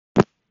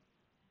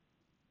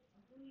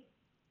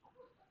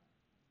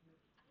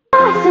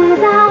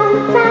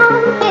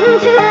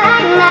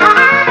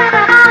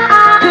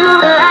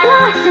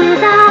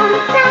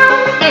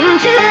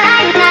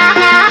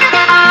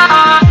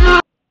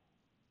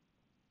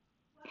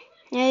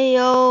Hey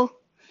yo,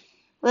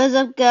 what's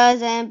up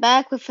guys? I'm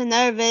back with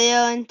another video,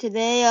 and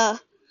today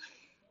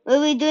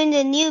we'll be doing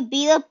the new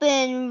beat up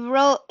in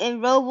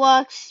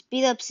Roblox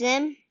beat up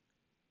sim.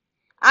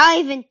 I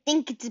don't even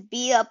think it's a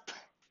beat up.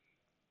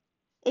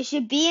 It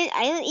should be in.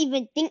 I don't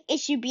even think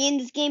it should be in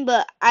this game,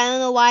 but I don't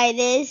know why it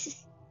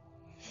is.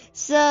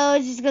 So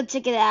just go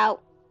check it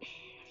out.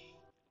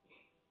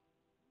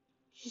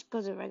 Just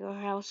go to the regular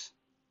house.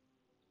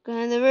 Go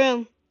in the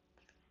room.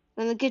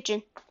 Go in the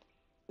kitchen.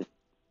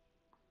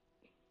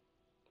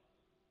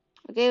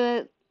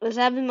 Okay, let's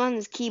have him on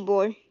his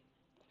keyboard,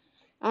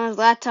 on his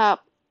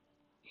laptop.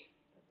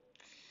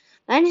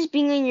 Not just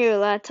being on your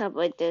laptop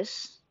like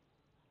this.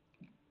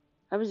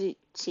 How does he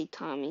see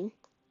Tommy?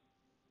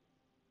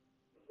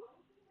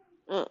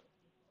 Oh.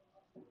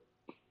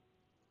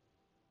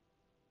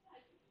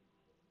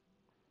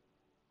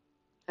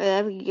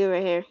 I can get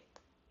right here.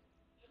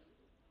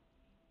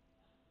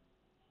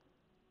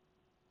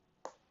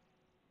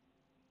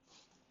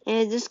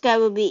 And this guy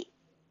will be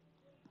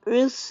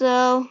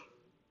Russo.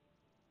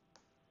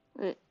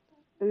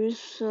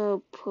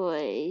 Russo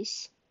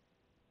plays.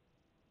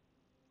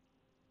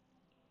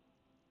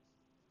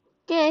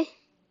 Okay.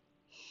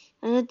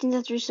 I don't think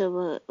that's Russo,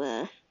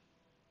 but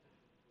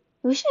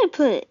where should I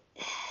put it?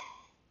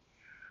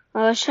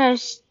 Well, let's try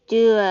to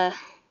do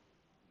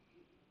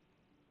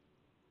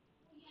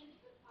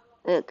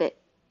okay.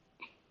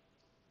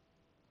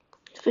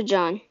 Let's put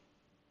John.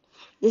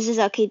 This is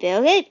our keep it,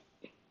 okay?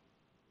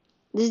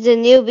 This is the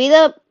new beat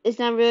up. It's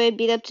not really a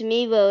beat up to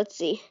me, but let's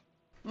see.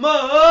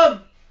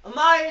 Mum, am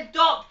I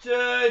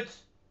adopted?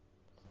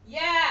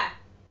 Yeah.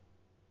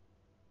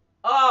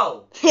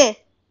 Oh.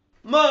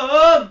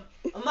 Mum,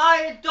 am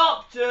I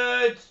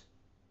adopted?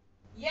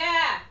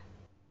 Yeah.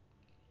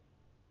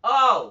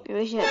 Oh. I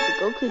wish I had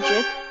the Goku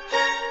drip.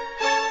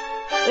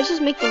 Let's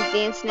just make them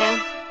dance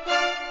now.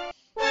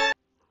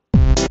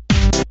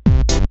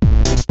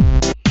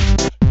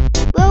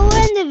 Well, we'll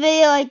end the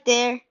video right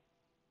there.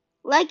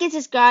 Like and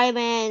subscribe,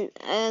 and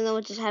I don't know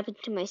what just happened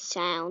to my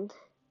sound.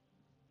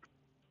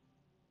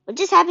 What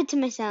just happened to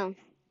my sound?